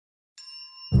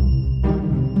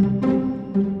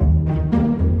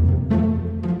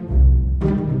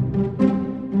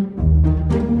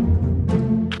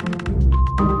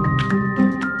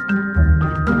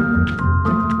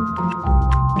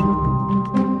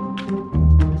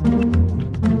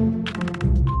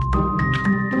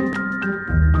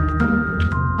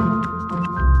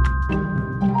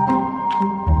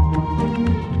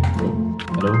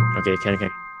can.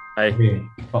 Hi, Okay,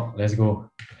 fuck, let's go.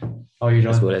 How are you,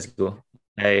 let's go, John? let's go.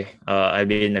 I've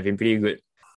been pretty good.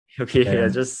 Okay, I Yeah.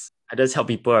 just I just help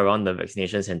people around the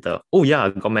vaccination center. Oh yeah, I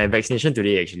got my vaccination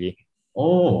today actually.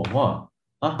 Oh, wow.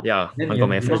 Huh? Yeah, Then I got you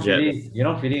my you're first not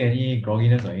jab. feeling any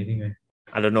grogginess or anything, man.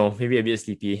 I don't know, maybe a bit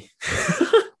sleepy.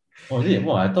 Oh, is it?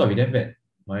 Wow, I thought it'd be that bad.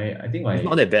 I think It's my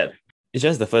not that bad. It's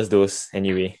just the first dose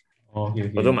anyway. oh,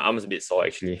 okay, Although okay. my arm's a bit sore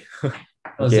actually. Oh,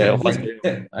 Okay, what's going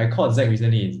on? I called Zach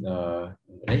recently.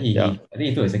 Then Yeah. I think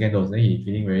he took a second dose. Then he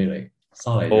feeling very like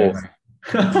sound like Oh,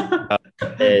 Jeremiah.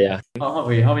 yeah.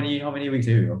 Wait, how many weeks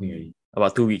have you been working already?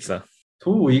 About 2 weeks lah.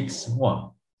 2 weeks?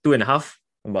 Wow. 2.5.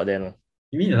 About then lah.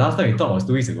 You mean the last time we talked was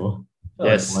 2 weeks ago? Felt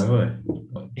like Yes. forever.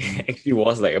 What? Actually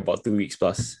was like about 2 weeks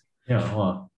plus. Yeah,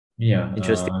 wow. Yeah.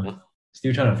 Interesting.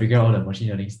 Still trying to figure out all the machine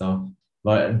learning stuff.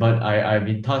 But I've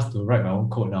been tasked to write my own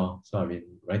code now. So I've been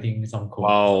writing some code.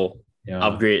 Wow. Yeah.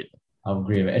 Upgrade.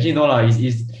 Upgrade. Actually no lah, it's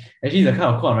actually the kind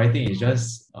of code I'm writing is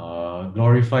just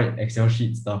glorified Excel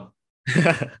sheet stuff.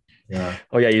 Yeah.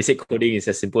 Oh yeah, you said coding is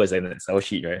as simple as an Excel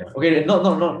sheet, right? Yeah. Okay, not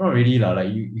really lah.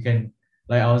 Like you can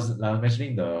like I was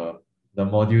mentioning the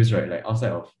modules, right? Like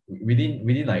outside of within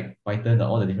like Python,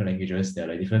 all the different languages, there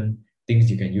are like different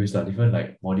things you can use, like different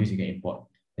like modules you can import.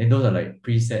 And those are like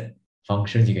preset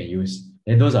functions you can use.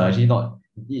 And those are actually not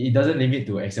it doesn't limit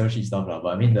to Excel sheet stuff, lah.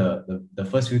 But I mean the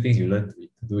first few things you learn to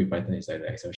do with Python is like the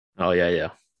Excel sheet. Oh yeah, yeah.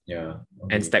 Yeah.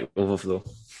 And Okay. Stack Overflow.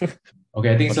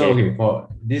 Okay, I think so. Okay. Okay, for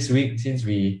this week, since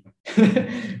we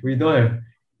we don't have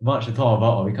much to talk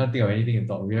about, or we can't think of anything to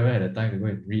talk, we haven't had the time to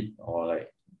go and read or like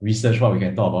research what we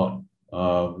can talk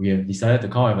about. We have decided to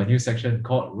come up with a new section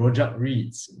called Rojak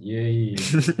Reads. Yay!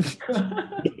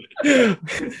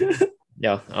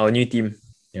 Yeah, our new team.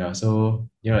 Yeah, so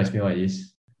you know, explain what it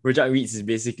is. Rojak Reads is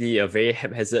basically a very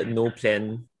haphazard, no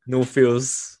plan, no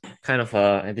frills kind of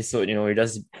episode. You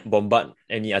just bombard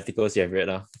any articles you have read.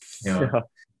 Yeah,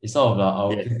 it's sort of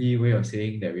our Yeah. cutesy way of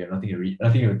saying that we have nothing to read,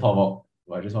 nothing to talk about.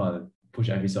 But I just want to push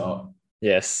the episode out.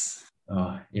 Yes.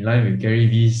 In line with Gary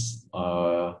V's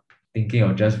thinking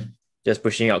of Just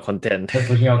pushing out content. just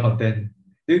pushing out content.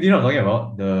 Do you know what I'm talking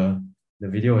about? The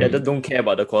video Yeah, he just don't care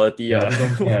about the quality. yeah, just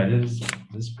don't care,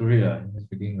 just screw it. Just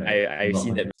freaking like I've about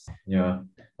seen that. content. Yeah.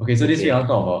 Okay, so this week Okay. I'll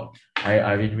talk about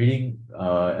I've been reading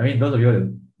I mean those of you that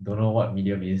don't know what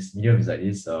Medium is, Medium is like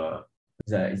this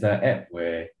it's an app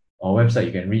where or website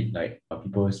you can read like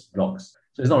people's blogs.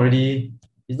 So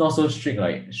it's not so strict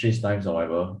like Straits Times or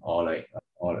whatever,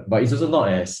 or but it's also not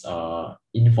as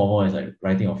informal as like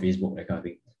writing on Facebook, that kind of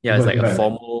thing. Yeah, People it's like can a write like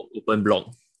formal open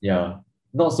blog. yeah,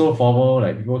 not so formal,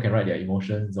 like people can write their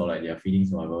emotions or like their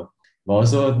feelings or whatever, but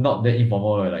also not that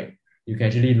informal where like you can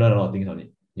actually learn a lot of things on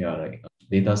it. Yeah, like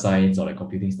data science or like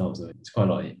computing stuff. So it's quite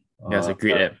a lot on it. Yeah, it's a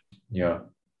great Yeah, app. yeah.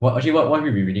 What have you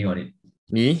been reading on it?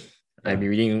 Me, I've Yeah. been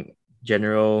reading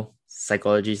general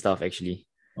psychology stuff actually.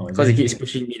 Oh, is there Because it keeps anything?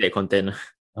 pushing me that content.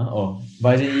 Oh,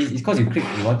 but it's because you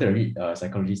wanted to read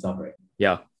psychology stuff, right?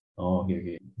 Yeah. Oh, okay,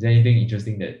 okay. Is there anything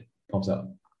interesting that pops up?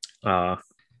 Uh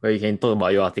where you can talk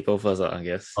about your article first, I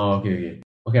guess. Oh, okay, okay.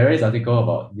 Okay, I read this article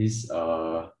about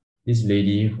this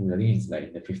lady who I think is like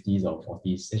in the 50s or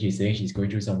 40s, and she's saying she's going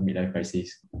through some midlife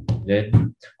crisis.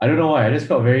 Then I don't know why, I just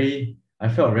felt very I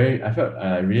felt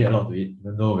I relate a lot to it,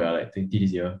 even though we are like 20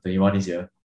 this year, 21 this year.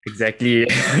 Exactly.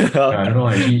 Yeah, I don't know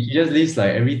why. She just lists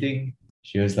like everything.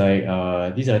 She was like,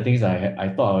 these are the things I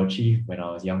thought I would achieve when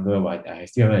I was younger, but I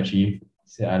still haven't achieved.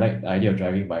 So I like the idea of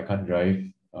driving, but I can't drive.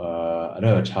 I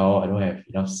don't have a child. I don't have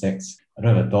enough sex. I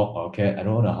don't have a dog or a cat. I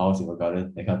don't own a house with a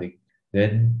garden, that kind of thing.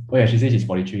 Then, oh yeah, she says she's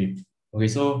 43. Okay,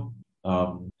 so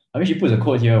I mean, she puts a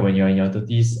quote here: when you're in your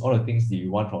 30s, all the things that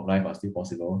you want from life are still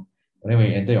possible. But then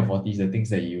when you enter your 40s, the things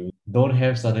that you don't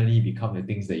have suddenly become the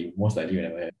things that you most likely will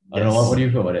never have. I don't know. What Yes. do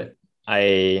you feel about that?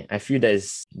 I feel that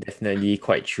is definitely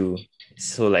quite true.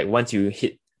 So like once you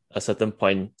hit a certain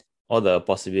point, all the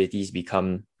possibilities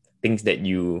become things that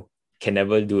you can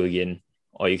never do again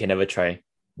or you can never try.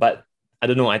 But I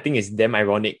don't know, I think it's damn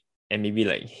ironic and maybe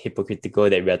like hypocritical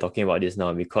that we are talking about this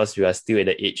now because we are still at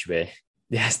the age where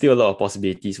there are still a lot of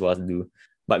possibilities for us to do.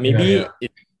 But Yeah, maybe yeah.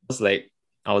 it's like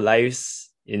our lives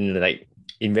in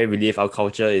where we live, our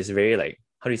culture is very like,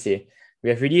 how do you say, we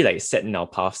have really like set in our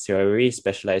paths. You're already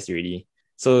specialized already.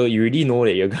 So you already know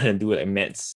that you're gonna do like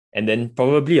maths. And then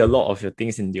probably a lot of your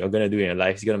things you're gonna do in your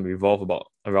life is gonna revolve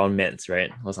around maths, right?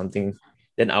 Or something.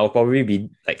 Then I'll probably be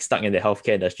like stuck in the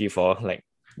healthcare industry for like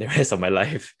the rest of my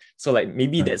life. So like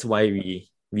maybe Yeah. that's why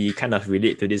we kind of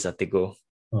relate to this article.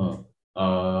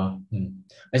 Uh,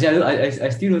 Actually, I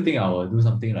still don't think I will do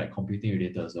something like computing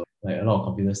related, so like a lot of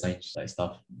computer science like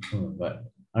stuff. But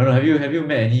I don't know. Have you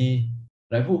met any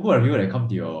like who are people that come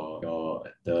to your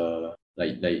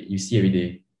like you see every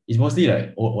day. It's mostly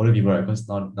like older people, right? Because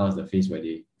now is the phase where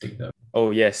they take the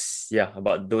Oh yes, yeah,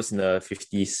 about those in the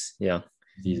 50s. Yeah.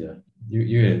 these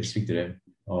you can speak to them.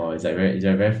 Oh, it's like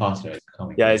very fast, right? Come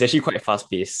and Yeah, go. it's actually quite fast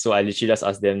paced. So I literally just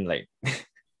ask them like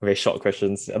very short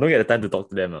questions. I don't get the time to talk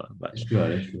to them, but That's true,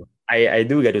 that's true. I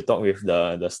do get to talk with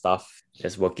the staff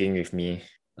that's working with me.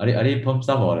 Are they perm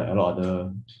stuff or like a lot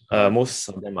of other Most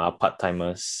of them are part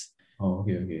timers. oh,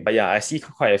 okay, okay. But yeah, I see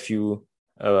quite a few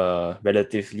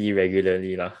relatively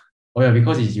regularly lah. Oh yeah,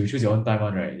 because it's you choose your own time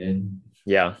one, right? Then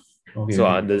Yeah. okay, So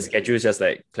okay. the schedules just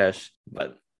like clash.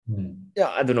 But Hmm. yeah,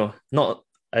 I don't know. Not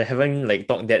I haven't like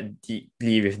talked that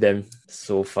deeply with them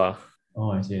so far.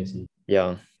 Oh, I see, I see.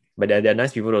 Yeah. But they're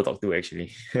nice people to talk to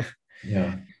actually.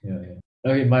 Yeah, yeah, yeah.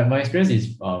 Okay, my experience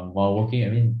is while working, I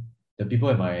mean the people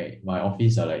in my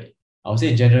office are like I would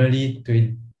say generally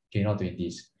 20 okay, not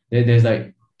 20s. There's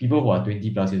like people who are 20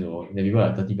 plus years old, then people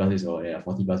are 30 plus years old, and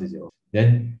 40 plus years old.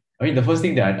 Then I mean the first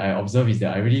thing that I observe is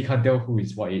that I really can't tell who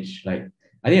is what age. Like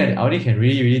I think I only can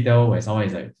really tell when someone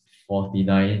is like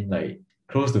 49, like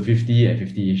close to 50 and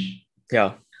 50-ish.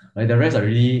 Yeah. Like the rest are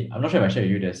really, I'm not sure if I shared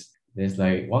with you. There's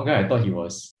like one guy I thought he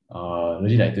was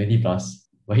legit like 20 plus,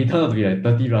 but he turned out to be like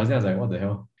 30 plus. Then I was like, what the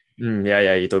hell?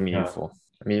 Yeah, you told me Yeah. before.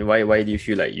 I mean, why do you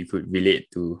feel like you could relate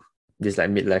to this like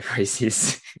midlife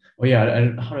crisis? Oh yeah,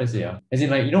 how do I say? As in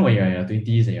like, when you're in your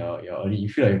 20s and you're early, you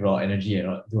feel like you have a lot of energy and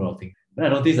do a lot of things. Then I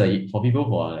noticed like for people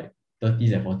who are like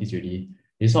 30s and 40s already,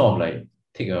 they sort of like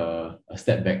take a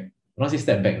step back. Not say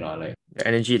step back lah, like The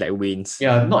energy like wanes.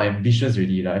 yeah, not ambitious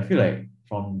really. Like I feel like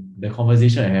from the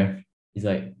conversation I have, it's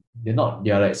like they're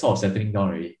like sort of settling down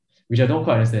already, which I don't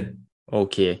quite understand.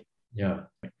 Okay. Yeah.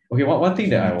 Okay. One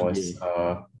thing that I was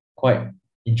Okay. quite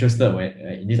interested when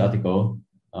in this article.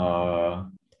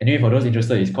 Anyway, for those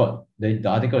interested, it's called the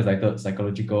article is titled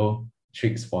 "Psychological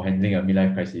Tricks for Handling a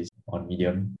Midlife Crisis" on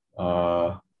Medium.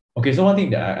 Okay. So one thing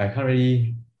that I can't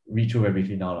really read through very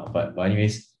briefly now, lah, but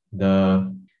anyways, the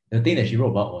thing that she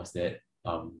wrote about was that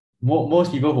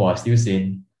most people who are still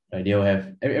sane, like they'll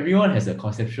have everyone has a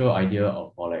conceptual idea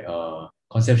of or like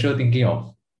conceptual thinking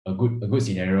of a good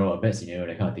scenario, a bad scenario,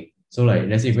 that kind of thing. So like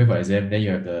let's say you go for exam, then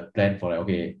you have the plan for like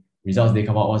okay, results they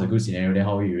come out, what's a good scenario, then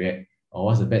how will you react, or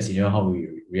what's a bad scenario, how will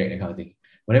you react, that kind of thing.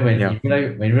 But then Yeah.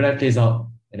 when real life plays out,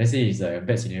 and let's say it's like a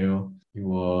bad scenario, you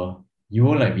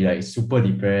won't like be like super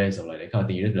depressed or like that kind of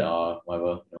thing. You just be like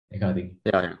whatever, that kind of thing.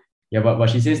 Yeah. Yeah, but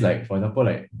she says like for example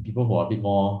like people who are a bit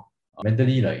more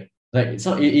mentally like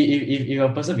so if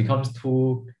a person becomes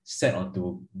too set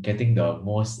onto getting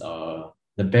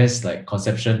the best like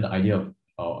conception idea of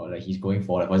or like he's going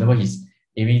for, like for example he's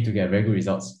aiming to get very good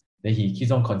results, then he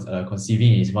keeps on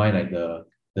conceiving in his mind like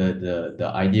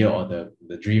the idea or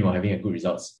the dream of having a good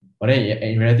results, but then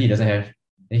in reality he doesn't have,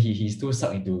 then he's too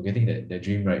sucked into getting that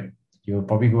dream, right? He will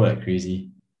probably go like crazy.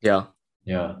 Yeah.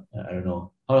 Yeah, I don't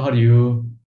know how do you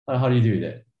deal with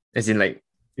that? As in like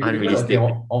Because okay, unrealistic.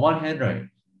 on one hand, right,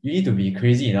 you need to be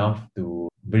crazy enough to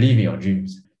believe in your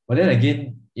dreams. But then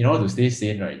again, in order to stay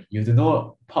sane, right, you have to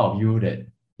know part of you that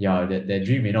yeah, that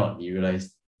dream may not be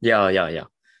realized. Yeah.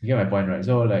 You get my point, right?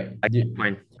 So like, I get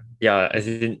mine. Yeah, as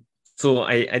in so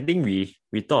I think we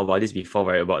talked about this before,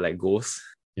 right? About like goals.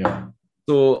 yeah,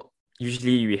 So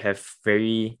usually we have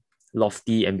very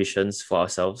lofty ambitions for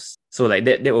ourselves. So like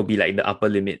that will be like the upper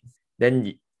limit.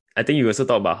 Then I think you also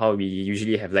talk about how we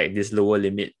usually have like this lower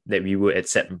limit that we would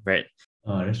accept, right?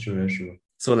 that's true, that's true.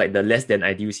 So like the less than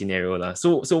ideal scenario lah.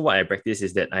 So what I practice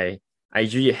is that I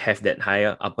usually have that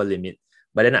higher upper limit,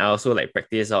 but then I also like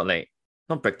practice out like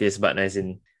not practice, but as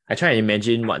in I try and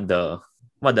imagine what the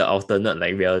alternate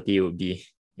like reality would be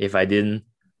if I didn't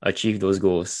achieve those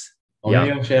goals. Or maybe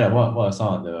Yeah. I'll share like what are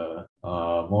some of the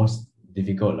most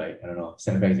difficult, like I don't know,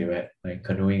 setbacks you had, like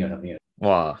canoeing or something.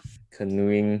 Wow.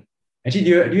 Canoeing. Actually,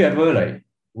 do you ever like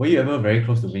were you ever very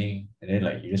close to winning and then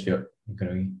like you just failed in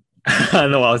canoeing?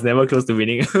 No, I was never close to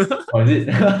winning. Or is it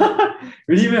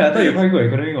really man? I thought you're quite good at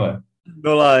canoeing what?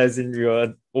 No lah, as in we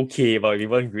were okay, but we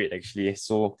weren't great actually.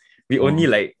 So we only Oh.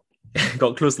 like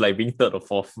got close to like being third or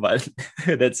fourth, but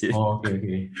that's it. Oh, okay,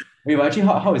 okay. Wait, but actually,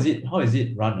 how is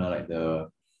it run? Like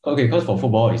okay, because for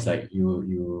football, it's like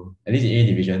you at least in A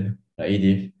division, like A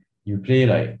div, you play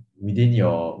like we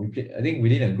play I think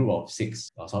within a group of six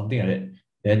or something like that.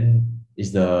 Then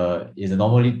is the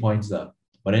normal league points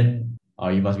but then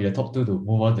you must be the top two to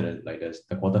move on to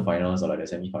the quarterfinals or like the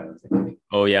semifinals, that kind of thing.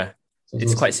 Oh yeah, So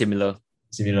it's quite similar.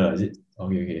 similar, is it?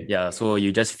 Okay, okay. Yeah, so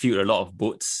you just field a lot of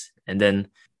boats and then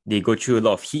they go through a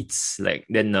lot of heats, like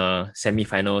then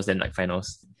semi-finals, then like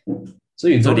finals. So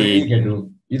you So don't they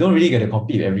really get to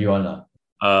compete with everyone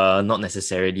lah. not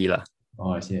necessarily lah.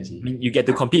 Oh, I see, I I see. mean, you get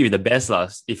to compete with the best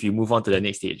last if you move on to the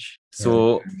next stage. Yeah,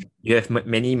 So you have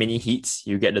many heats.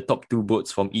 You get the top two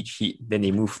boats from each heat, then they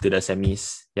move to the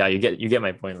semis. Yeah, you get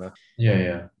my point, lah. yeah,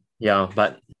 yeah. Yeah,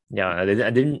 but yeah, I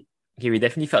didn't. Okay, we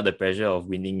definitely felt the pressure of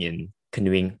winning in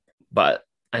canoeing, but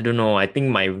I don't know. I think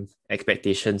my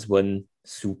expectations weren't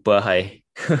super high.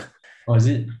 Oh, is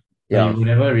it like Yeah, you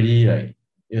never really like?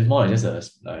 It was more like just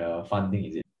a fun thing,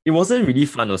 is it? it wasn't really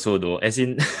fun also though. As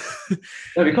in,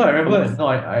 Yeah, because I um, remember. No,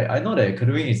 I know that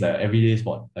canoeing is like everyday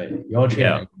sport. Like you all train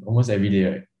yeah, like almost every day,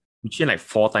 right? we train like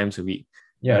 4 times a week.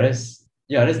 Yeah, that's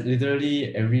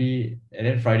literally every, and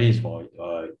then Friday is for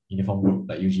uniform group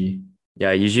like UG.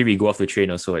 Yeah, usually we go off to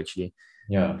train also actually.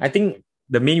 Yeah. I think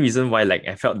the main reason why like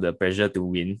I felt the pressure to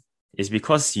win is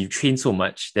because you train so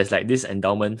much. There's like this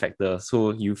endowment factor,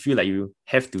 so you feel like you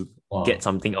have to get Wow.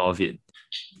 something out of it.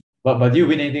 But do you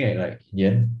win anything at like in the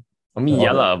end? I mean, Or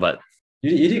yeah like lah, but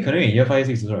you did canoeing in year five,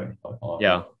 six, also, right?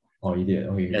 yeah, Or you did.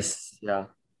 Okay, okay. yes, yeah.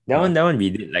 That Wow. one, that one we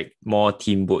did like more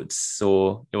team boats,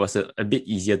 so it was a bit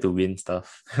easier to win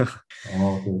stuff.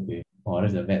 Oh, okay, okay. Oh,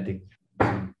 that's a bad thing.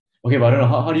 Okay, but I don't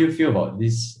know. How do you feel about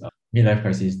this midlife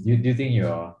crisis? Do you think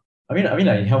you're? I mean,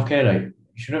 like in healthcare, like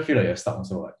you shouldn't feel like you're stuck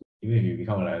also. Like, even if you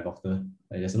become like a doctor,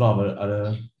 like there's a lot of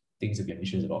other things you can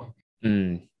issues about.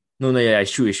 Mm. No, no, yeah,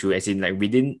 it's true, it's true. As in, like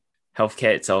within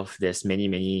healthcare itself, there's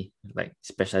many like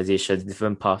specializations,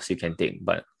 different paths you can take.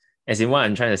 But as in, what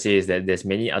I'm trying to say is that there's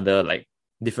many other like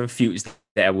different fields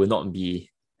that I will not be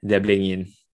dabbling in.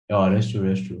 Yeah, that's true.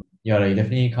 That's true. Yeah, like you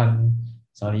definitely can't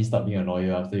suddenly start being a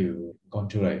lawyer after you gone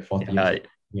through like 40 years Yeah, of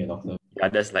being a doctor. yeah,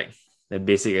 that's like the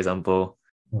basic example.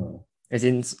 Hmm. As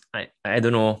in, I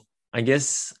don't know. I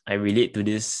guess I relate to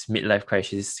this midlife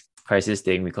crisis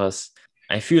thing because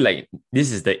I feel like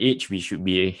this is the age we should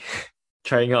be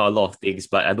trying out a lot of things,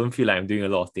 but I don't feel like I'm doing a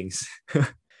lot of things.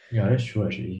 Yeah, that's true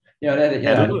actually. I don't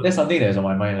Yeah, know. that's something that's on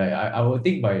my mind. Like I would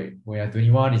think by when you're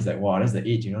 21, it's like wow, that's the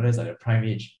age, that's like the prime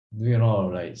age. Doing a lot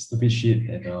of like stupid shit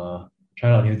and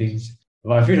trying out new things.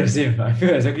 But I feel the same. I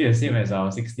feel exactly the same as I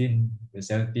was 16,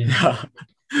 17, Yeah.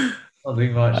 not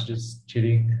doing much, just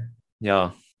chilling.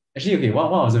 Yeah. Actually, okay, one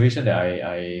observation that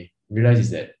I realized is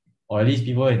that, or at least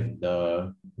people in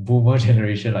the boomer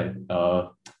generation, like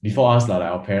before us, like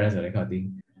our parents and that kind of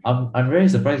thing, I'm very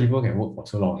surprised people can work for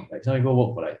so long. Like some people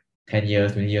work for like 10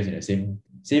 years, 20 years in the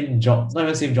same job, not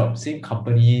even same job, same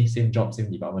company, same job, same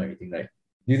department, everything. Like,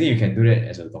 do you think you can do that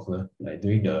as a doctor? Like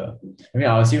doing I mean,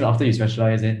 I assume after you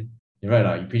specialize, then you're right,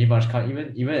 like you pretty much can't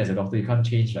even as a doctor, you can't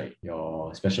change like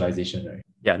your specialization, right?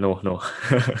 Yeah, no, no.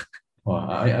 Wow,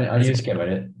 are As you scared by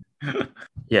that?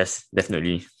 yes,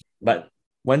 definitely. But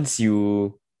once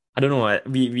you, I don't know,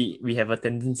 we have a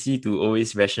tendency to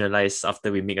always rationalize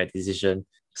after we make a decision.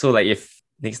 So like if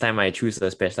next time I choose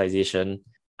a specialization,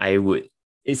 I would.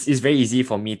 It's very easy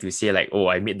for me to say like, oh,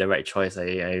 I made the right choice.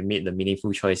 I made the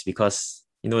meaningful choice because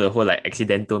the whole like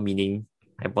accidental meaning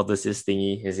hypothesis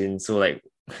thingy is in. So like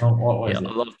What yeah, is it?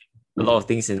 a lot of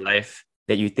things in life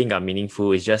that you think are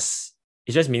meaningful is just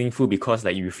it's just meaningful because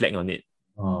like you reflect on it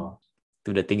Oh.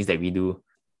 to the things that we do.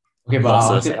 Okay, but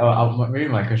I'll Losses, say, I think. maybe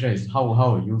my question is how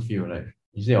would you feel like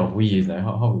instead of we is like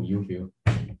how would you feel?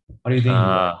 How do you think you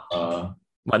Uh,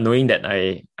 but knowing that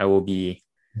I will be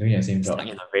doing the same stuck job?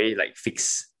 in a very like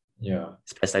fixed Yeah,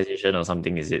 specialization or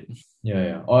something, is it?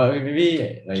 yeah. Or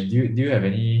maybe like do you have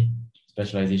any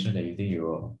specialization that you think you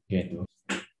will get into?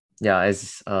 Yeah,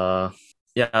 as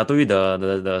yeah, I told you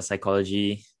the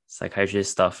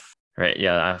psychiatrist stuff, right?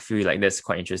 Yeah, I feel like that's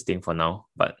quite interesting for now.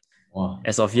 But Wow,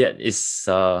 as of yet, it's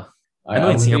I I know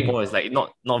I in would think Singapore it's like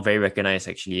not very recognized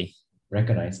actually.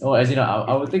 recognize. Oh, as in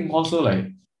I would think also like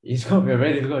it's gonna be a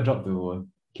very difficult job to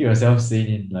keep yourself sane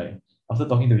in like after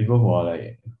talking to people who are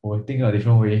like who think a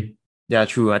different way, Yeah,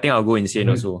 true. I think I'll go insane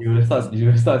also. you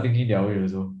will start thinking their way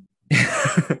also.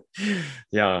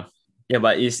 Yeah. Yeah,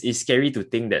 but it's scary to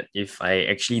think that if I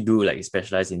actually do like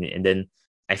specialize in it and then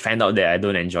I find out that I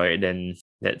don't enjoy it, then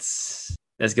that's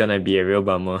gonna be a real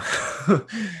bummer.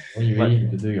 When you But really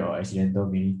have to do your accidental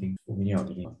meaning of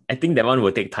meaning. I think that one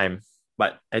will take time.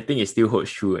 But I think it still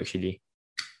holds true actually.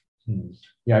 Hmm.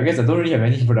 Yeah, I guess I don't really have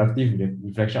any productive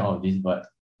reflection out of this, but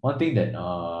one thing that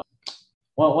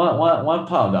one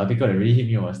part of the article that really hit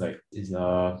me was like is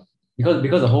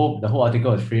because the whole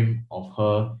article was framed of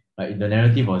her like the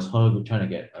narrative was her trying to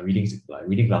get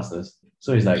reading glasses.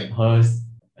 So it's like her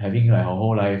having like her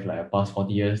whole life like past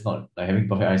 40 years not like having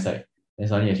perfect eyesight. Then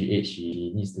suddenly as she age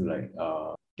she needs to like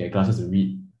get glasses to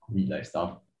read like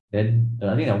stuff. Then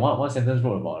I think that one sentence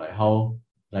wrote about like how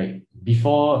like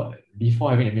before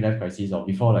having a midlife crisis or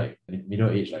before like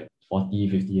middle age like 40,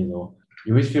 50 years old,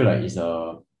 you always feel like it's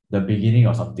the beginning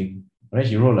of something. But then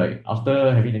she wrote like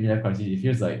after having the midlife crisis, it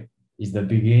feels like it's the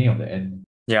beginning of the end.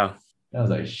 Yeah. Then I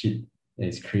was like, shit,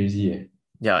 it's crazy. Eh.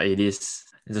 Yeah, it is.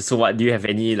 So what do you have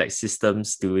any like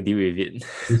systems to deal with it?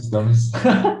 Systems.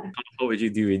 I How would you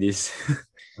deal with this?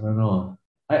 don't know.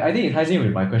 I think it ties in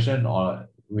with my question or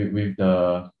with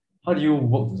the how do you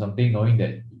work to something knowing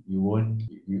that you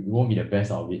won't be the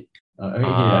best out of it. I mean,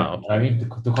 okay, I Okay. mean to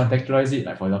contextualize it,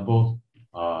 like for example,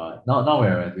 now we're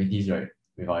in our 20s, right?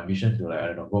 With our ambition to like I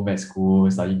don't know, go med school,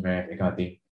 study math, that kind of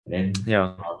thing, and then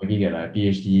Yeah. maybe get like a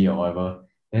PhD or whatever.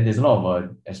 Then there's a lot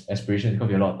of aspiration. It's gonna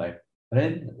be a lot of time. But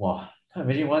then, wow, can't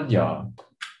imagine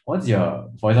once you're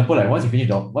for example like once you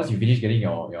finish getting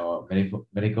your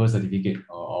medical certificate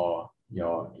or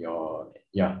your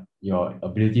yeah your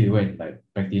ability to go and like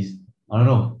practice. I don't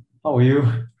know. How will you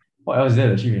what else is there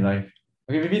to achieve in life?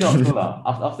 Okay, maybe not so lah.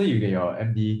 After you get your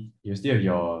MD, you still have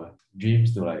your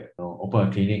dreams to like open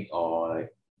a clinic or like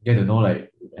get to know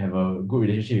like have a good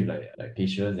relationship with like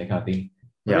patients, that kind of thing.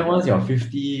 But then Yeah, once you're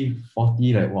 50,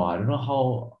 40, like wow, I don't know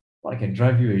how what can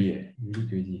drive you really, really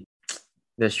crazy.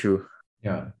 that's true.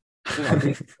 Yeah. So I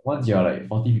think once you're like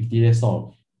 40, 50, that's sort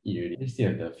of it already. You still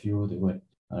have the fuel to go and,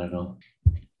 I don't know,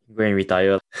 Go and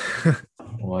retire.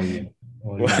 ORD.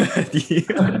 ORD. What? You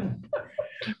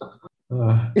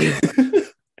Uh,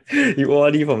 you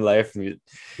ORD from life, dude.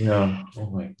 yeah. Oh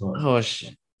my God. Oh,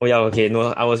 oh yeah, okay.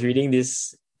 No, I was reading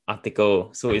this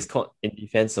article. So it's called In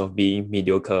Defense of Being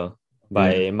Mediocre Okay.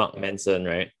 by Mark Manson,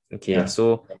 right? Okay, Yeah.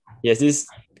 so he has this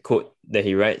quote that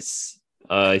he writes.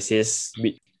 It says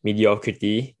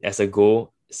mediocrity as a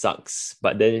goal sucks,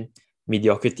 but then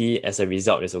mediocrity as a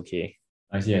result is okay.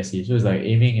 I see, I see. So it's like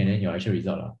aiming and then your actual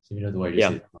result, similar to what you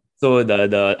just Yeah. said. So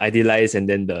the idealized and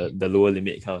then the lower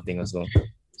limit kind of thing as well.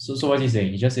 So what's he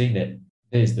saying? He's just saying that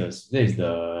that is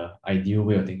the ideal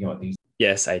way of thinking about things.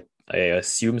 Yes, I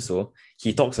assume so.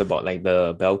 He talks about like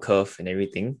the bell curve and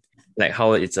everything, like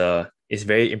how it's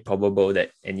very improbable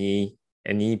that any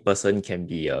person can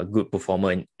be a good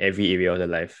performer in every area of their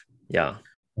life. Yeah.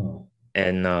 Oh.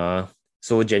 And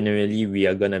so generally we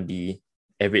are gonna be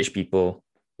average people.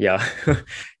 Yeah.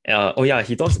 Oh yeah,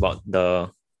 he talks about the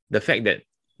fact that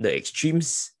the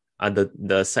extremes are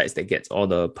the sides that gets all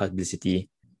the publicity.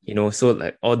 So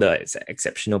like all the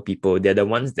exceptional people, they're the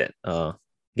ones that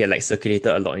get like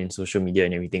circulated a lot in social media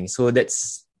and everything. So that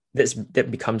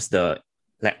becomes the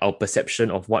like our perception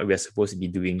of what we're supposed to be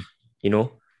doing, you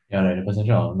know? Yeah, like the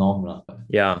perception of norm lah.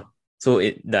 Yeah. So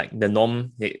it like the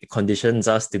norm it conditions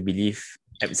us to believe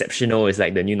exceptional is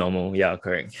like the new normal. Yeah,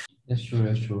 correct. That's true.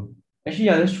 That's true. Actually,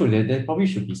 yeah, that's true. There probably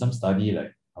should be some study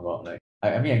like about like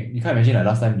I mean you can't imagine like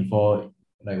last time before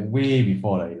like way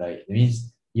before like it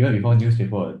means even before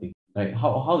newspaper or thing like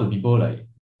how do people like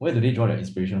where do they draw their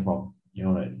inspiration from? You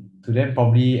know, like to them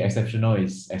probably exceptional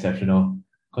is exceptional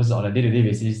because on a day-to-day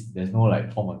basis there's no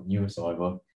like form of news or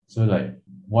whatever. So like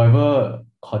whatever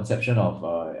conception of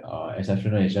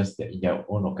exceptional is just that in their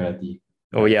own locality.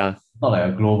 Oh Like yeah. not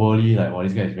like a globally like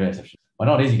this guy is very exceptional. But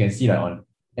nowadays you can see like on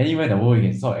anywhere in the world you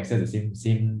can sort of access the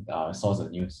same source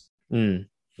of news. Mm.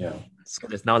 Yeah. So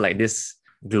there's now like this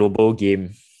global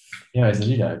game. Yeah, it's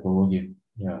actually like a global game.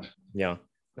 Yeah. Yeah.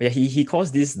 Yeah, he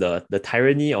calls this the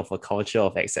tyranny of a culture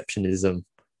of exceptionalism.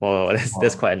 Wow, that's Wow.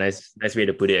 quite a nice way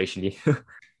to put it actually.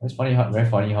 It's funny how very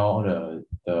funny how all the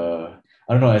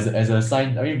I don't know as a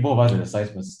science I mean both of us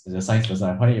as a science person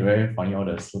I find it very funny all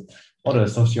the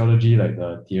sociology like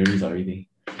the theories or everything.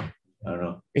 I don't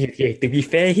know. Okay, to be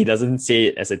fair, he doesn't say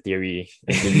it as a theory.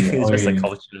 That's theory. It's Oh just a yeah,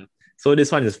 culture. So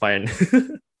this one is fine. that's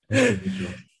true, that's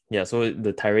true. Yeah, so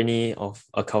the tyranny of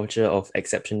a culture of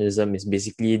exceptionalism is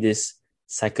basically this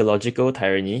psychological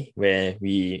tyranny where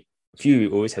we feel we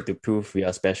always have to prove we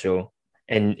are special,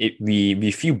 and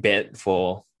we feel bad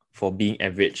for being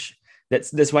average.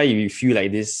 That's why we feel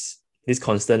like this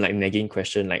constant like nagging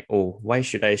question like, oh, why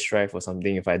should I strive for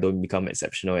something if I don't become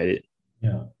exceptional at it?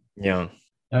 Yeah. Yeah.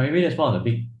 Maybe that's one of the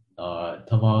big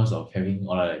turmoils of having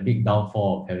or like big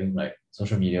downfall of having like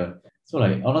social media. So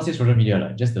like I'll not say social media,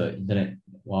 like just the internet.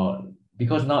 Well,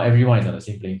 because now everyone is on the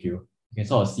same playing field. You can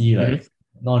sort of see like Mhm.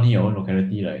 not only your own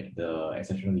locality, like the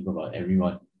exceptional people, but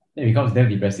everyone. Then it becomes damn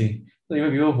depressing. So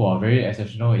even people who are very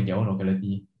exceptional in their own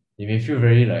locality, they may feel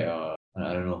very like I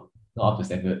don't know, not up to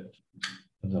standard.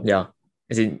 Yeah.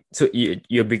 As in, so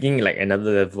you're bringing like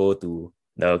another level to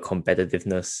the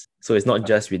competitiveness. So it's not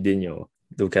just within your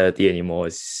locality anymore.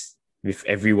 It's with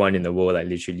everyone in the world, like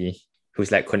literally,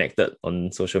 who's like connected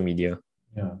on social media.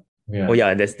 Yeah. Oh Yeah.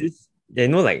 yeah, there's this.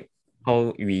 Like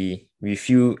how we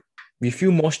feel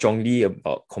more strongly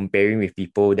about comparing with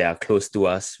people that are close to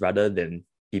us rather than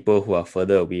people who are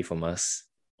further away from us.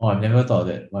 Oh, I've never thought of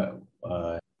that.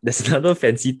 But There's another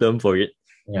fancy term for it.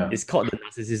 Yeah. It's called the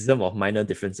narcissism of minor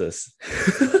differences.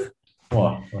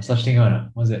 Wow, what's such thing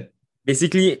on? What's it?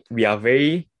 Basically, we are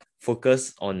very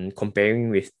focused on comparing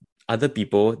with other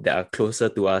people that are closer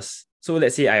to us. So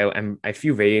let's say I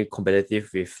feel very competitive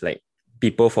with like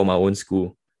people from our own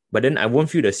school, but then I won't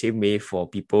feel the same way for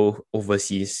people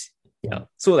overseas. Yeah.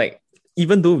 So like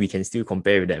even though we can still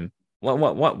compare with them,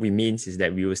 what we means is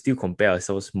that we will still compare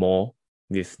ourselves more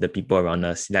with the people around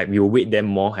us. Like we will weight them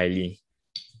more highly.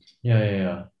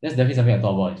 Yeah. That's definitely something I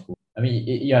thought about in school. I mean,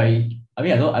 I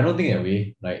mean, I don't think that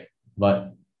way. Like,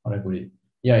 but how do I put it?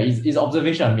 Yeah, it's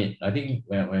observation I made. I think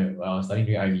when I was studying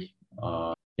during IB,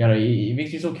 yeah, like, it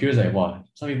makes me so curious. Like, wow,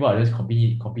 some people are just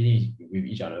competing with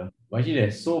each other. But actually,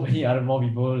 there's so many other more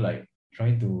people like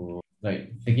trying to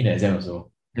like taking the exam also.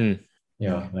 Hmm,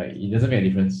 Yeah, like it doesn't make a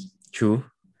difference. true.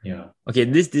 Yeah, Okay,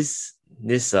 this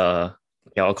yeah,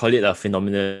 I'll call it a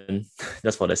phenomenon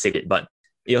just for the sake of it, but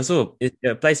it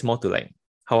applies more to like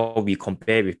how we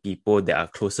compare with people that are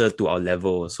closer to our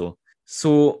level also.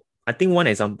 So I think one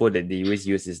example that they always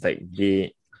use is like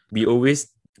we always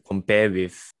compare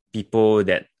with people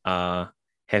that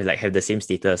have the same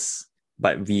status,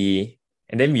 but we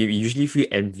usually feel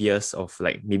envious of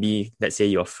like maybe let's say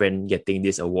your friend getting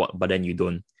this award, but then you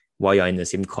don't while you're in the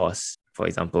same course, for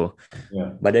example.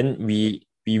 yeah, But then we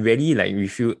really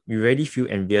feel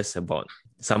envious about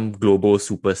some global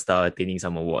superstar attaining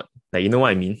some award. Like you know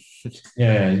what I mean?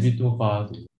 yeah. It's a bit too far.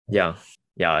 Yeah.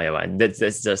 Yeah, but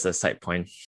that's just a side point.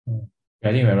 Hmm.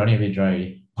 I think we're running a bit dry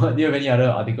already. Do you have any other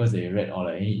articles that you read or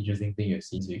like any interesting thing you've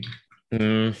seen this week?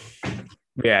 Mm,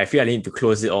 yeah, I feel I need to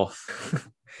close it off.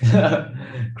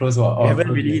 Close what? We Oh, haven't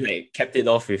close really it. like kept it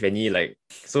off with any like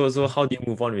so how do you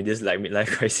move on with this like midlife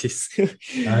crisis?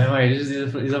 Never mind.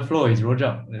 It's a flow. It's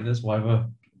Rojak. Just whatever.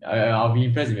 I'll be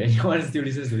impressed if anyone still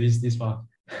listens to this far.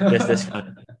 That's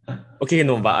fun. Okay,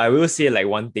 no, but I will say like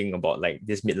one thing about like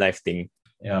this midlife thing,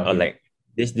 Yeah, or okay. like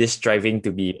this striving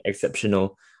to be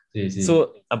exceptional. See.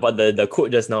 So about the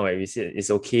quote just now, right? We said it's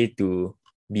okay to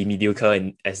be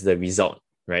mediocre as the result,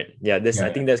 right? Yeah, I Yeah.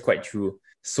 think that's quite true.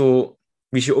 So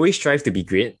we should always strive to be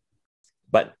great,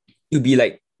 but to be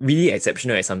like really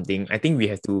exceptional at something, I think we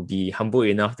have to be humble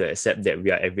enough to accept that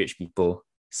we are average people.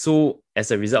 So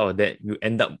as a result of that, you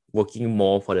end up working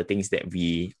more for the things that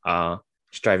we are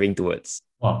striving towards.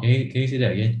 Wow, can you say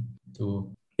that again?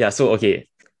 To Yeah, so okay,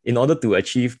 in order to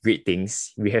achieve great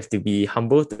things, we have to be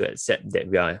humble to accept that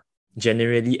we are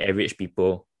generally average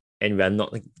people and we are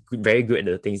not very good at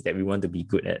the things that we want to be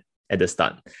good at the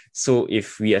start. So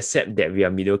if we accept that we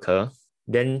are mediocre,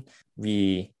 then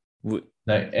we would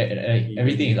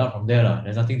everything is be up from there lah.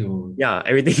 There's nothing to yeah,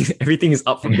 everything everything is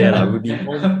up from there. Like, we'll be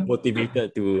more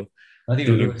motivated nothing to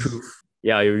to lose. improve.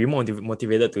 Yeah, you'll be more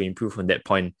motivated to improve from that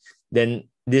point. Then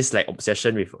this like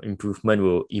obsession with improvement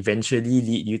will eventually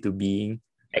lead you to being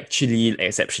actually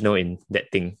exceptional in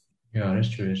that thing. Yeah, that's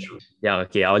true. That's true. Yeah,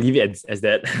 okay, I'll leave it as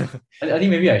that. I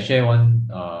think maybe I share one.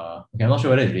 Okay, I'm not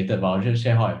sure whether it's related, but I'll just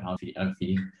share how I'm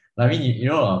feeling. Like, I mean,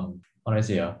 how do I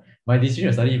say? My decision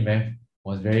to study math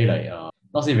was very like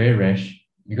not say very rash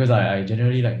because I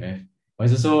generally like math, but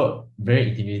it's also very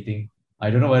intimidating. I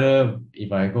don't know whether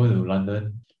if I go to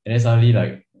London and then suddenly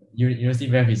like university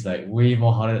math is like way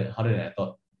more harder than I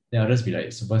thought, then I'll just be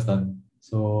like super stunned.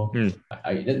 So Hmm,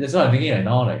 that's what I'm thinking like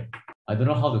now. Like I don't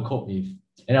know how to cope with,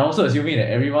 and I'm also assuming that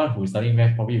everyone who's studying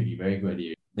math probably will be very good at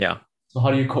it. yeah. So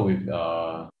how do you cope with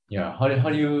yeah, how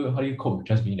do you cope with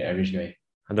just being the average guy?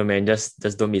 I don't know, man, just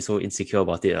don't be so insecure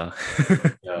about it.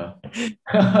 Yeah.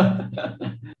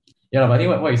 Yeah, but I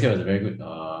think what you said was a very good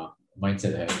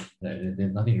mindset to have. Like,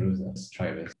 there's nothing to lose. Let's try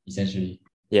it best. Essentially.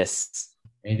 Yes.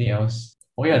 Anything else?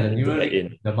 Oh yeah, the Anything to add Neuralink,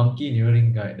 in? the monkey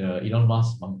Neuralink guy, the Elon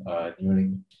Musk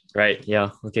Neuralink. Right, yeah,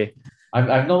 okay.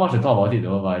 I've not much to talk about it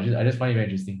though, but I just find it very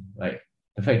interesting. Like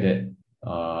the fact that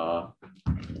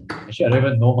actually I don't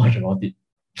even know much about it.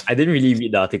 I didn't really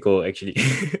read the article actually.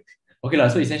 Okay lah,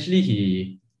 so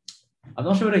essentially I'm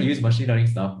not sure whether he used machine learning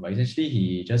stuff, but essentially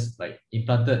he just like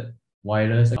implanted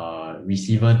wireless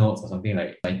receiver nodes or something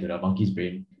like into the monkey's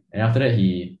brain. And after that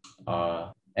he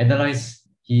analyzed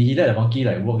he let the monkey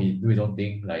like do his own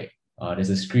thing. Like there's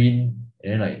a screen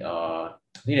and then like I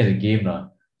think there's a game lah.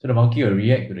 So the monkey will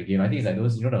react to the game. I think it's like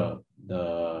those,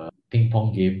 the ping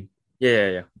pong game,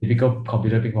 Yeah. typical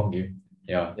computer ping pong game.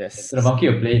 Yeah. So the Yes. monkey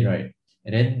will play it, right?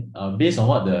 And then based on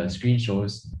what the screen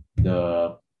shows,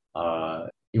 the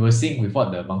it will sync with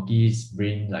what the monkey's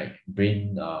brain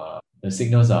the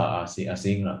signals are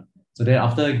saying lah. So then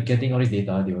after getting all this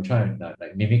data, they will try and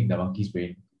like mimic the monkey's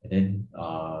brain and then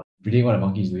predict what the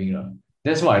monkey is doing lah.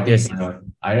 That's what I think is Yes. going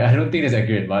on. I don't think that's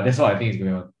accurate, but that's what I think is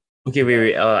going on. Okay,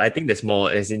 wait. I think there's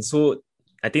more. As in, so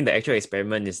I think the actual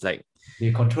experiment is like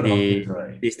They control the monkey also, they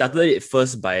right? they started it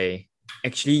first by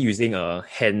actually using a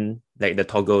hand, like the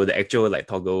toggle, the actual like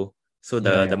toggle. So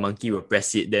Yeah, the yeah. monkey will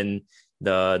press it, then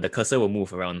the cursor will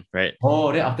move around, right?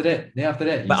 Oh, then after that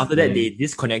But is after that, they they.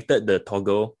 disconnected the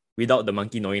toggle without the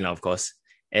monkey knowing, of course.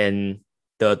 And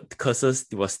the cursor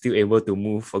was still able to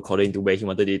move according to where he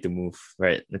wanted it to move,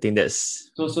 right? I think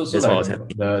So that's what like was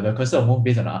happening. the cursor will move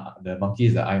based on the monkey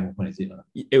is the eye movement, is it?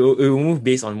 It will move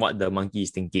based on what the monkey is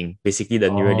thinking, basically the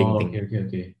Neuralink Oh, thing. okay, okay,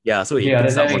 okay. Yeah, so Okay, it yeah, that,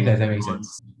 picks up that on makes the sense. That makes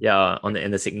sense. neurons. Yeah, on the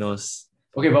and the signals.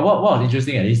 Okay, but what was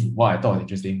interesting, at least what I thought was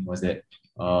interesting, was that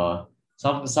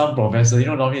some professor,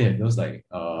 normally they have those like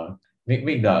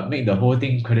make the whole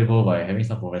thing credible by having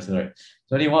some professor, right?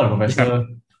 So I think one of the Yeah,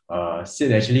 professor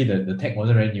said actually the tech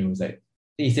wasn't very new. It's like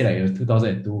I think he said like it was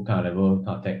 2002 kind of level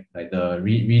kind of tech, like the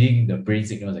reading the brain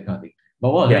signals, that kind of thing. But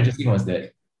what was very yeah. interesting was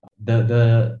that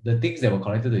the things that were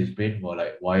connected to his brain were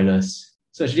like wireless.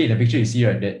 So actually in the picture you see,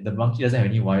 right, that the monkey doesn't have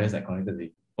any wires like connected to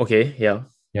it. Okay, yeah.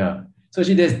 Yeah. So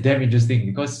actually that's damn interesting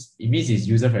because it means it's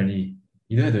user friendly.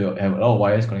 You don't have to have a lot of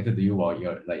wires connected to you while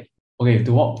you're like, okay,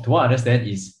 to what I understand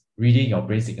is reading your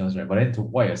brain signals, right? But then to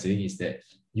what you're saying is that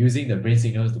using the brain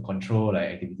signals to control like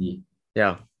activity,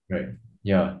 Yeah. right?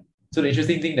 Yeah. So the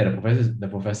interesting thing that the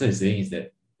professor is saying is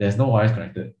that there's no wires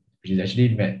connected, which is actually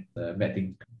mad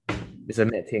thing. It's a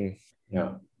mad thing.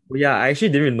 Yeah. Oh, yeah, I actually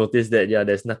didn't even notice that. Yeah,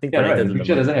 there's nothing Yeah, right. connected The to the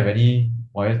picture doesn't monkey. have any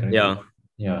wires connected to it.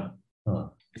 Yeah. Yeah. Huh.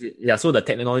 Yeah, so the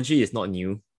technology is not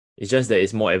new. It's just that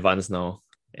it's more advanced now.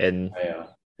 And Yeah.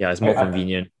 yeah, it's I, more I,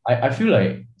 convenient. I feel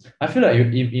like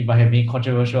it might have been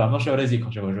controversial. I'm not sure whether it's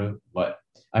controversial, but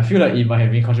I feel like it might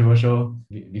have been controversial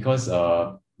because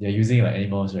they're using like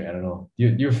animals, right? I don't know.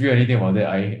 Do you feel anything about that?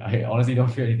 I honestly don't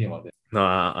feel anything about that. No,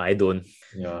 I don't.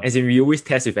 Yeah, As in, we always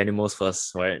test with animals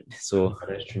first, right? So, yeah,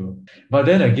 that's true. But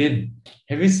then again,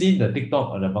 have you seen the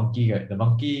TikTok on the monkey guy? The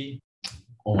monkey.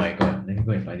 Oh my god, let me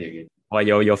go and find it again. or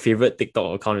your favorite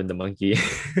TikTok account with the monkey.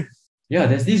 Yeah,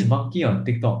 there's this monkey on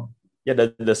TikTok. Yeah,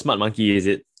 the smart monkey, is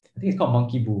it? I think it's called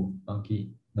Monkey Boo. Monkey.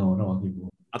 No, not Monkey Boo.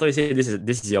 I thought you said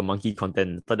this is your monkey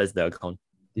content. I thought that's the account.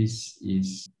 This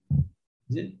is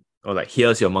it? Or like,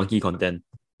 here's your monkey content.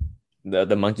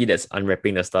 The monkey that's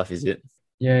unwrapping the stuff, is it?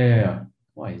 Yeah, yeah, yeah.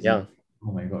 What is it? Yeah.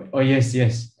 Oh my god. Oh yes,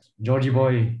 yes. Georgie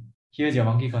boy, here's your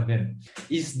monkey content.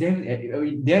 It's damn.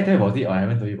 Did I tell you about it or I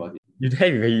haven't told you about it?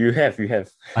 You have.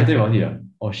 I told you about it.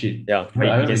 Oh shit. Yeah, I but you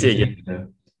haven't can been say listening again. to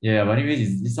the. Yeah, but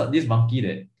anyways, it's this monkey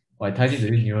that it ties into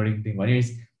this Neuralink thing. But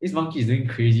anyways, this monkey is doing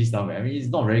crazy stuff. I mean, it's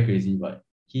not very crazy, but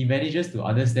he manages to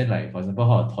understand, like, for example,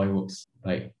 how a toy works,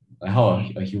 like how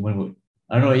a human would.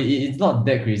 I don't know. It's not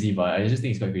that crazy, but I just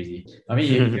think it's quite crazy. I mean,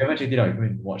 if you haven't checked it out, you go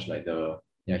and watch like the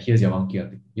here's your monkey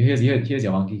here's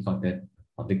your monkey content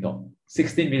on TikTok.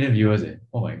 16 million viewers.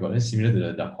 Oh my god, that's similar to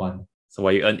the duck one. So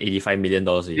why you earn $85 million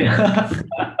a year?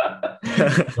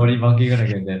 Yeah. Only monkey gonna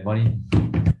get that money.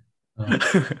 Uh,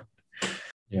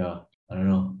 yeah, I don't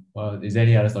know. Well, is there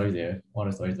any other stories there? What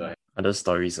other stories do I have? Other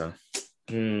stories,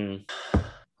 Hmm.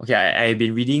 Okay, I've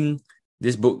been reading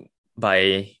this book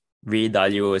by Ray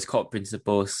Dalio. It's called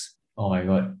Principles. Oh my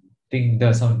god. Think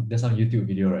there's some YouTube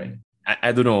video, right?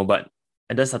 I don't know, but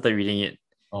I just started reading it.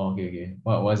 Oh, okay, okay.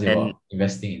 What was it And about?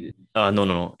 Investing, is it?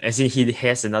 no. As in, he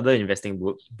has another investing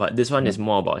book, but this one Yeah. is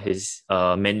more about his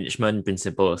management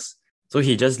principles. So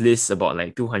he just lists about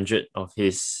like 200 of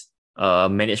his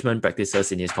management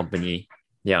practices in his company.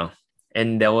 Yeah.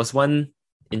 And there was one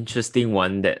interesting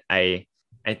one that I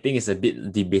think is a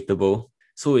bit debatable.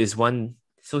 So he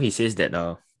says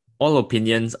that all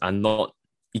opinions are not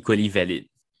equally valid.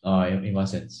 In what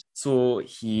sense? So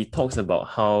he talks about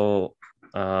how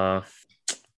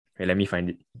wait, let me find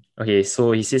it. Okay,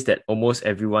 so he says that almost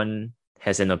everyone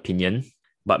has an opinion,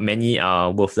 but many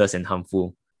are worthless and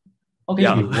harmful.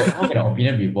 Yeah, How can an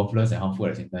opinion be worthless and harmful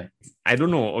at the same time? I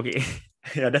don't know. Okay,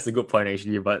 yeah, that's a good point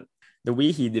actually. But the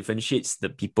way he differentiates the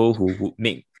people who would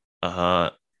make uh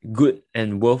good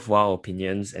and worthwhile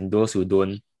opinions and those who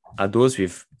don't are those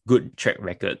with good track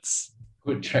records.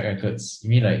 Good track records. You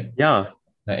mean Yeah,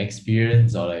 like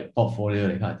experience or like portfolio,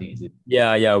 that kind of thing, is it?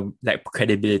 yeah, like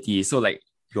credibility. So like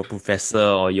your professor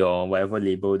or your whatever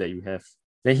label that you have.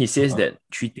 Then he says Uh, that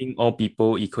treating all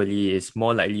people equally is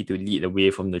more likely to lead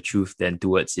away from the truth than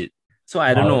towards it. So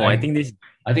I don't oh, know. I think this.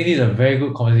 I think this is a very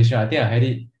good conversation. I think I had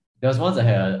it. There was once I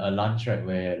had a lunch, right,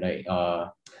 where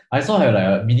I saw her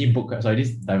like a mini book. Sorry, this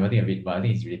is diverting a bit, but I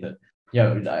think it's related.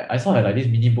 Yeah, I saw her like this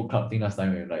mini book club thing last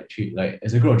time with like three, like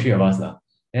as a group of three of us lah.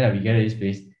 Then like, we get at this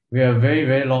place. We had a very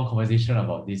very long conversation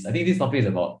about this. I think this topic is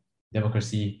about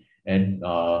democracy and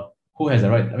who has the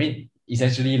right. I mean,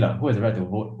 essentially who has the right to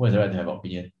vote, who has the right to have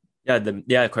opinion.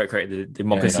 Yeah, correct. The Yeah,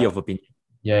 democracy yeah. of opinion.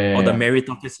 Yeah, yeah, Or the yeah.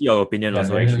 meritocracy of opinion Yeah,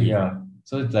 also very good, actually. yeah.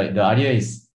 So it's like the idea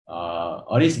is,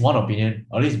 at least one opinion,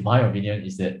 at least my opinion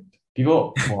is that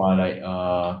people who are like,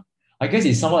 I guess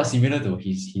it's somewhat similar to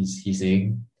his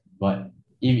saying, but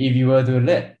if you were to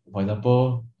let, for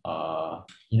example,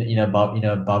 in a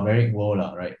barbaric world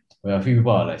lah, right, where a few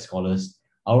people are like scholars,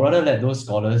 I would rather let those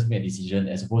scholars make a decision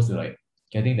as opposed to like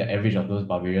getting the average of those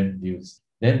barbarian views.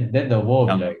 Then the world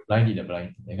will be Yeah. like blind lead the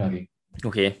blind, that kind of thing.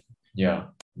 Okay. Yeah.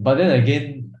 But then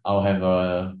again, I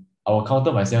will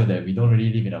counter myself that we don't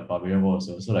really live in a barbarian world.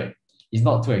 So like it's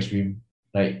not too extreme.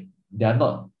 Like they are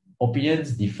not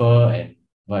opinions differ and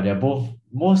but they're both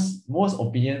most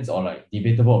opinions or like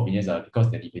debatable opinions are because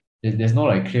they're debate. There's no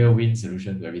like clear win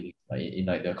solution to everything. Like in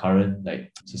like the current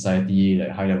like society, like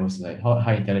high level society,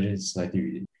 high intelligence society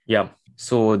really. Yeah.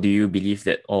 So do you believe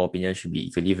that all opinions should be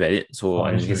equally valid? So Oh,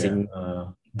 I'm that's true, yeah. guessing.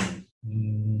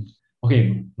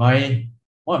 Okay,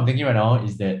 what I'm thinking right now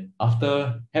is that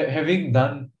after having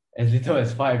done as little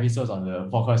as 5 episodes on the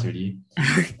podcast already,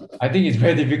 I think it's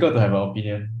very difficult to have an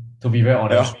opinion. To be very Yeah.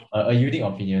 honest, a unique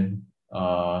opinion.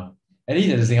 At least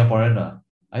as a Singaporean,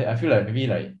 I feel like maybe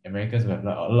like Americans will have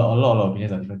like a lot of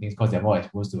opinions on different things because they're more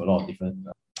exposed to a lot of different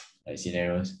like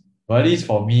scenarios. But at least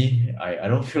for me, I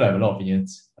don't feel like I have a lot of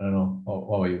opinions. I don't know.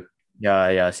 What about you? Yeah,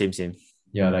 yeah, same, same.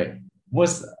 Yeah, like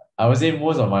most, I would say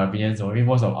most of my opinions, or maybe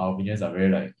most of our opinions are very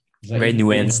like, it's like Very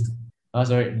nuanced.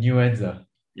 sorry, nuance.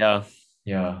 Yeah,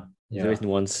 Yeah, it's yeah. always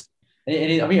nuanced.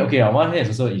 I mean, okay, on one hand,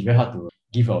 it's also, it's very hard to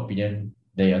give an opinion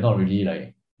that you're not really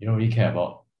like, you don't really care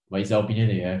about, but it's the opinion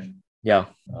that you have. Yeah,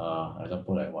 For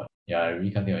example, like what? Yeah, I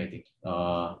really can't think of anything.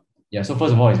 Yeah, so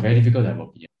first of all, it's very difficult to have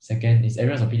opinion. Second, is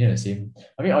everyone's opinion the same?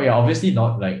 I mean, oh yeah, obviously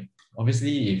not. Like,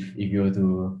 obviously, if you were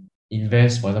to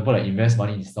invest, for example, like invest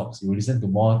money in stocks, you listen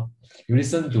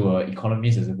to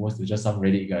economists as opposed to just some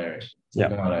Reddit guy, right? Some yeah,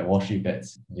 kind of like Wall Street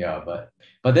bets. Yeah,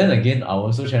 but then again, I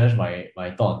also challenge my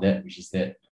thought on that, which is that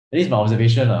at least my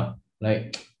observation,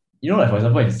 like like for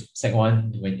example in Sec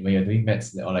 1 when you're doing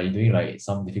maths or like you're doing like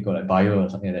some difficult like bio or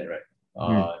something like that, right?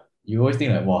 mm, You always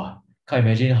think like, wow, can't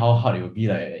imagine how hard it would be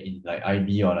like in like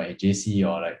IB or like JC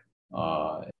or like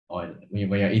or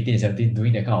when you're 18 17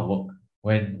 doing that kind of work.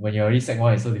 When you're already Sec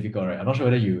 1, it's so difficult, right? I'm not sure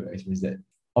whether you experience that.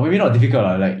 Or maybe not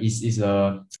difficult, like it's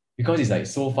because it's like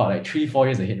so far, like 3 4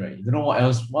 years ahead, right? You don't know what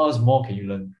else more can you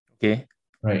learn, okay,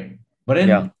 right? But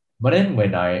yeah, then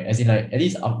when as in like at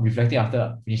least reflecting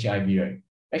after finishing IB, right?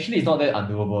 Actually, it's not that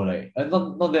undoable. Like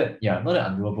not that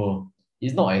undoable.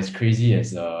 It's not as crazy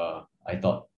as I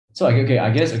thought. So okay, I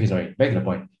guess okay, sorry. Back to the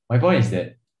point. My point is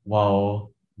that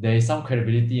while there is some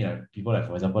credibility in like, people like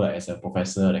for example like as a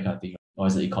professor that kind of thing, or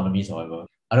as an economist or whatever.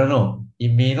 I don't know. It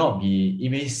may not be. It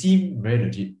may seem very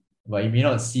legit, but it may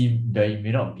not seem. That it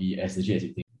may not be as legit as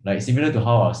you think. Like similar to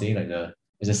how I was saying, like the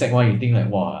as a sec one, you think like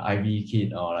wow, IB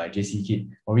kid or like JC kid,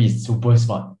 probably is super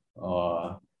smart.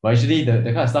 But actually the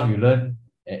kind of stuff you learn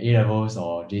at A levels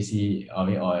or JC, I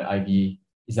mean or IB,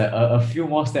 is like a few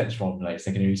more steps from like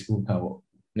secondary school kind of work.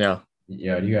 yeah.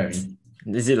 Yeah, do you get what I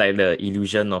mean? Is it like the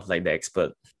illusion of like the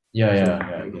expert? Yeah, So yeah,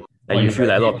 yeah. Okay. like Well, you feel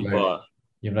like a lot of people are,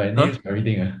 you've like huh? names for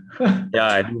everything. Ah. Yeah,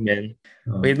 I do, man.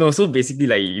 Oh, Wait, no, so basically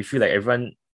like you feel like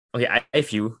everyone, okay, I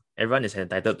feel everyone is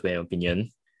entitled to an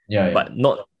opinion, yeah, yeah. but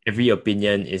not every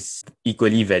opinion is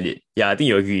equally valid. Yeah, I think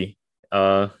you agree.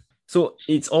 Uh, so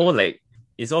it's all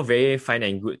very fine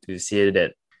and good to say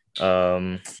that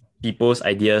people's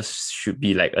ideas should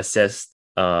be like assessed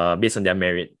based on their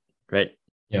merit, right?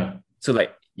 Yeah. So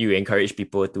like you encourage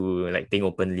people to like think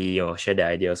openly or share their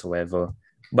ideas or whatever.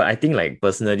 But I think like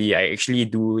personally, I actually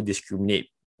do discriminate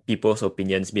people's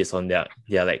opinions based on their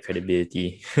like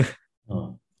credibility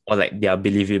Oh. or like their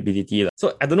believability.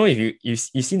 So I don't know if you've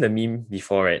seen the meme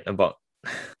before, right? About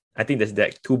I think there's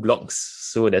like two blocks.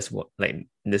 So there's what like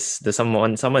this there's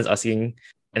someone's asking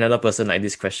another person like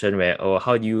this question where, oh,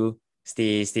 how do you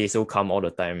stay so calm all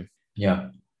the time? Yeah.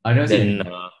 I never see the Then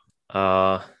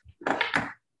meme.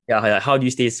 yeah, like, how do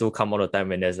you stay so calm all the time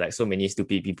when there's like so many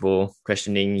stupid people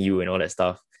questioning you and all that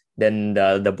stuff? Then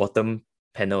the bottom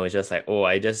panel is just like, oh,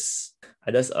 I just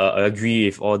agree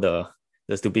with all the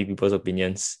stupid people's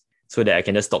opinions so that I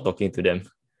can just stop talking to them.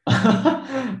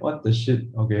 What the shit?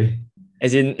 Okay.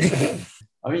 As in,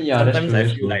 I mean, yeah, that's true.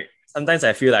 That's true. sometimes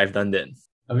I feel like I've done that.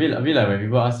 I mean, like when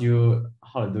people ask you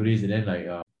how to do this, and then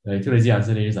like too lazy to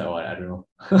answer, then you're just like, oh, I don't know.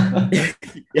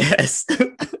 Yes.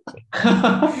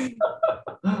 I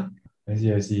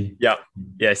see. I see. Yeah.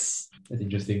 Yes. That's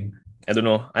interesting. I don't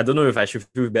know. I don't know if I should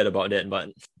feel bad about that, but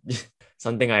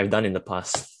something I've done in the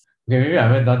past. Okay, maybe I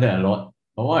haven't done that a lot.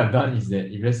 But what I've done is that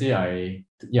if let's say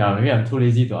yeah, maybe I'm too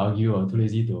lazy to argue or too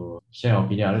lazy to share my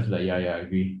opinion, I'll just be like, yeah, I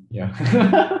agree. Yeah.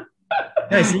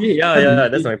 Yeah, I see. Yeah, Because yeah,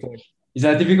 that's my point. It's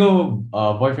a typical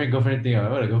boyfriend girlfriend thing.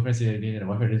 Whenever the girlfriend says anything, the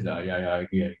boyfriend is like, yeah, I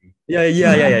agree, I agree.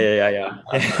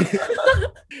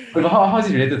 Wait, but how is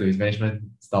it related to his management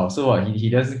style? So what, he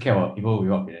doesn't care about people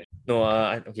without credentials. No,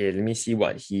 okay, let me see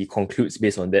what he concludes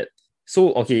based on that.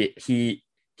 So, okay, he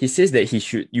says that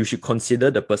you should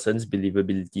consider the person's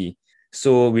believability.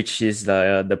 So, which is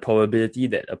the probability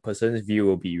that a person's view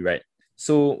will be right.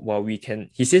 So, while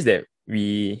he says that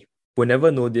we will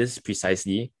never know this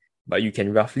precisely, but you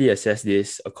can roughly assess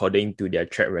this according to their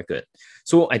track record.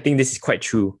 So, I think this is quite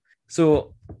true.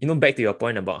 So, back to your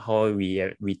point about how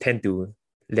we tend to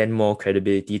lend more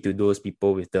credibility to those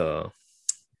people with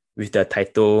the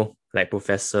title like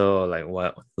professor or like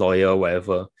what lawyer,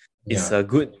 whatever. It's Yeah. a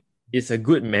good it's a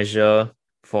good measure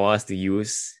for us to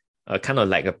use, kind of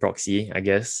like a proxy, I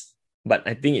guess. But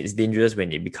I think it's dangerous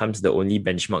when it becomes the only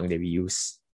benchmark that we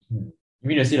use. You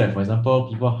mean to say, like, for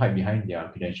example, people hide behind their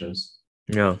credentials?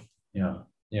 Yeah. Yeah.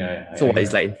 Yeah, So I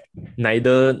it's get. like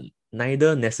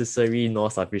neither necessary nor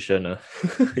sufficient.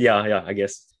 Yeah, I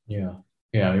guess. Yeah.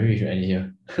 Yeah, maybe we should end it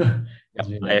here. Yeah. It's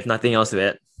been I have like, nothing else to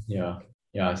add. yeah.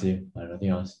 Yeah, same. Nothing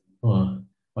else. Oh,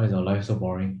 why is our life so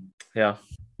boring? Yeah.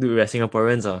 Dude, we're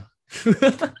Singaporeans.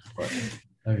 But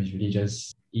life is really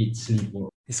just eat, sleep,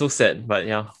 work. It's so sad, but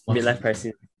yeah, midlife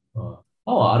crisis.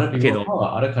 Okay, no, How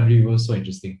are other country people so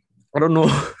interesting? I don't know.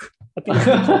 I think it's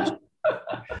the culture.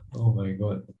 Oh my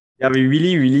god. Yeah, we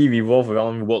really, really revolve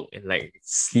around work and like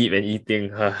sleep and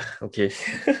eating. Okay.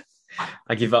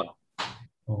 I give up.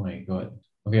 Oh my god.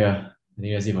 Okay, yeah. I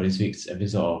think that's it for this week's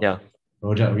episode of Yeah.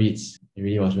 Rojak Reads. It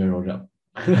really was very Rojak.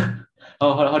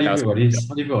 How do you Yeah, feel about this?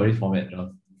 How do you feel about this format,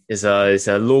 John? it's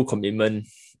a low commitment,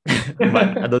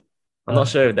 but I'm not Huh?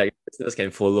 sure if that listeners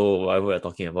can follow whatever we're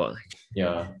talking about.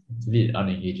 Yeah, it's a bit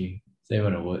unengaging. Is that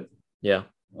even a word? Yeah.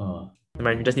 Uh, I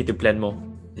mean, we just need to plan more.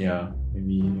 yeah,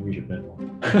 maybe we should plan more.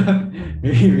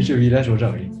 Maybe we should be less Rojak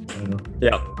already. I don't know.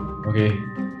 Yeah. Okay.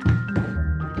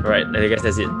 All right. I guess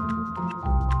that's it.